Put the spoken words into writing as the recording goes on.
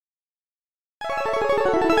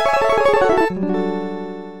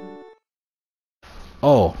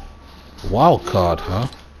Oh, WildCard, huh?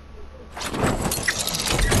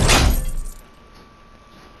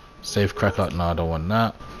 Save crack out. No, I don't want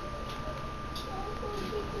that.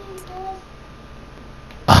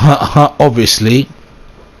 Obviously.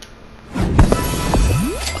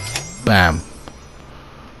 Bam.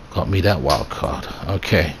 Got me that WildCard.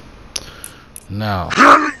 Okay. Now.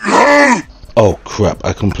 Oh crap!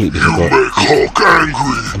 I completely forgot. You make Hulk angry.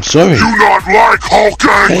 I'm sorry. You not like Hulk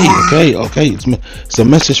angry. Okay. It's a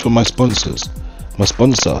message from my sponsors. My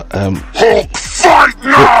sponsor. Hulk, fight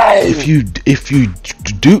now! If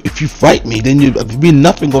you fight me, then you'll be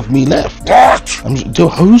nothing of me left. What?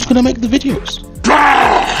 Who's gonna make the videos?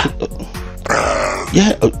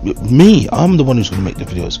 Yeah, me. I'm the one who's gonna make the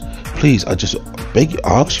videos. Please, I just beg you.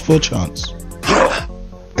 I ask you for a chance.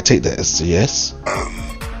 I take that as a yes.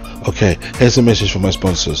 Okay, here's a message from my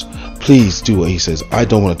sponsors. Please do what he says. I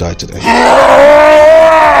don't want to die today.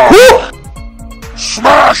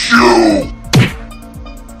 Smash you!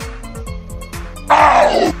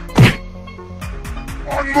 Ow!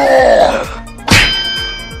 One more!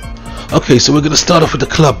 Okay, so we're gonna start off with the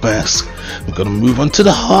club mask. We're gonna move on to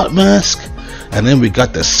the heart mask, and then we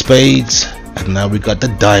got the spades, and now we got the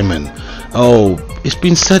diamond. Oh, it's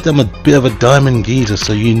been said I'm a bit of a diamond geezer,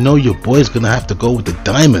 so you know your boy's gonna have to go with the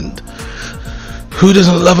diamond. Who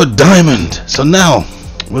doesn't love a diamond? So now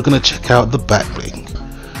we're gonna check out the back bling.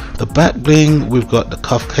 The back bling, we've got the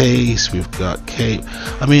cuff case, we've got cape.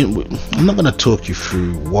 I mean, I'm not gonna talk you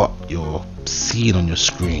through what you're seeing on your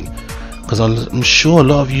screen, because I'm sure a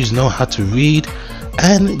lot of you know how to read,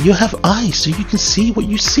 and you have eyes, so you can see what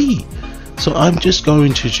you see. So I'm just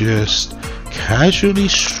going to just casually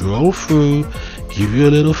stroll through, give you a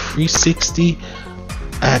little 360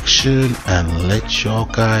 action, and let y'all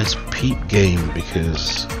guys peep game,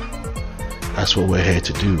 because that's what we're here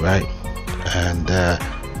to do, right? And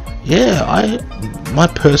yeah, my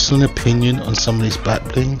personal opinion on some of these back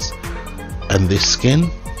blings and this skin,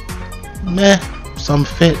 meh. Some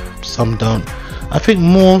fit, some don't. I think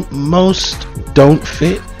most don't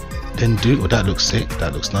fit than do. Oh, that looks sick.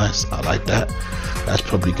 That looks nice. I like that. That's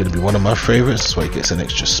probably going to be one of my favorites. That's why it gets an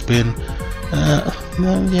extra spin.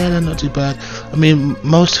 No, yeah, they're not too bad. I mean,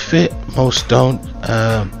 most fit, most don't.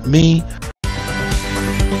 Me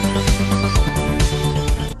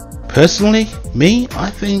personally,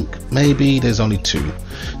 I think maybe there's only two.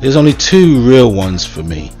 There's only two real ones for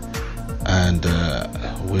me, and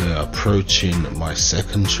we're approaching my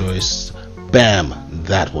second choice. Bam,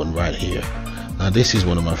 that one right here. Now this is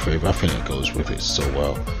one of my favorite. I think it goes with it so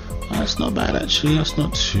well. That's not bad actually. That's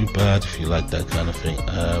not too bad if you like that kind of thing.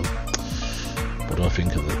 What do I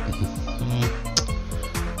think of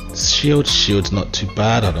it? Shield's not too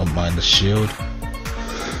bad. I don't mind the shield.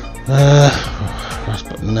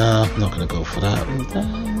 But no, I'm not gonna go for that.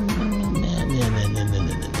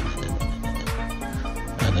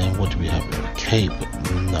 And then what do we have? A cape?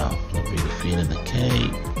 No, not really feeling the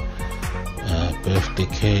cape. Birthday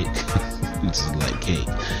cake. Who doesn't like cake?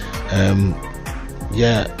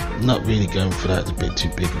 Yeah, not really going for that. It's a bit too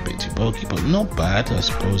big, a bit too bulky, but not bad, I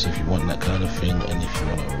suppose. If you want that kind of thing, and if you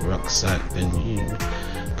want a rucksack, then you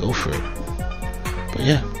go for it. But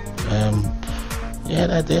yeah,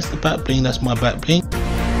 yeah, there's the back bling. That's my back bling.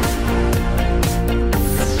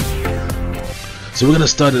 So we're gonna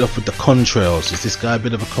start it off with the Contrails. Is this guy a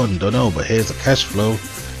bit of a con? Don't know, but here's a cash flow.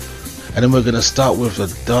 And then we're gonna start with the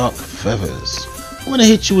dark feathers. I'm gonna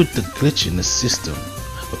hit you with the glitch in the system.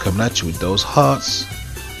 We're coming at you with those hearts.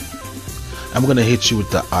 I'm gonna hit you with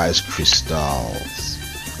the ice crystals.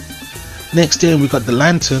 Next in we got the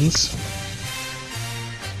lanterns.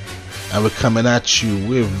 And we're coming at you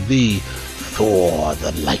with the Thor,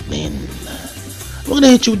 the lightning. We're gonna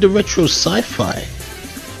hit you with the retro sci-fi.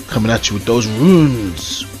 Coming at you with those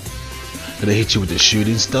runes. Gonna hit you with the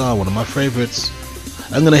shooting star, one of my favorites.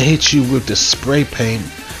 I'm gonna hit you with the spray paint,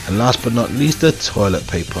 and last but not least the toilet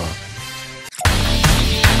paper.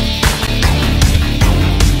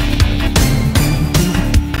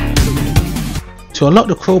 To unlock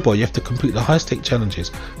the crowbar, you have to complete the high stake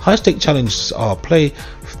challenges. High stake challenges are play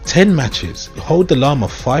 10 matches, hold the llama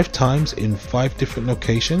 5 times in 5 different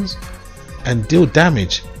locations, and deal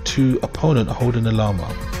damage to opponent holding the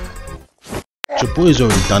llama. Your boy's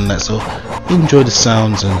already done that, so enjoy the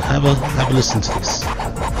sounds and have a listen to this.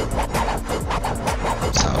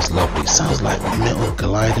 Sounds lovely. Sounds like metal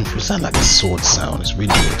gliding through. Sounds like a sword sound. It's really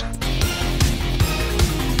good.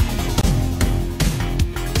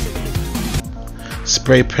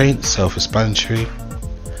 Spray paint, self-explanatory.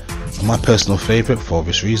 My personal favorite for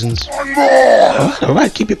obvious reasons. No!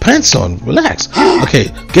 Alright, keep your pants on, relax. Okay,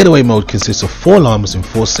 getaway mode consists of 4 llamas and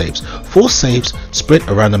 4 safes. 4 safes spread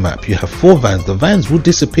around the map. You have 4 vans. The vans will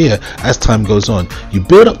disappear as time goes on. You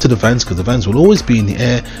build up to the vans because the vans will always be in the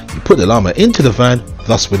air. You put the llama into the van,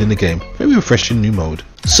 thus winning the game. Very refreshing new mode.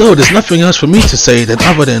 So there's nothing else for me to say than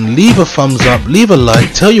other than leave a thumbs up, leave a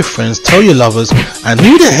like, tell your friends, tell your lovers, and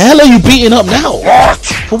who the hell are you beating up now? What?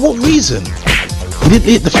 For what reason? You didn't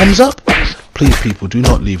hit the thumbs up? Please people, do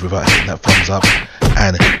not leave without hitting that thumbs up,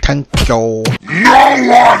 and thank you. No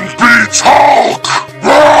one beats Hulk!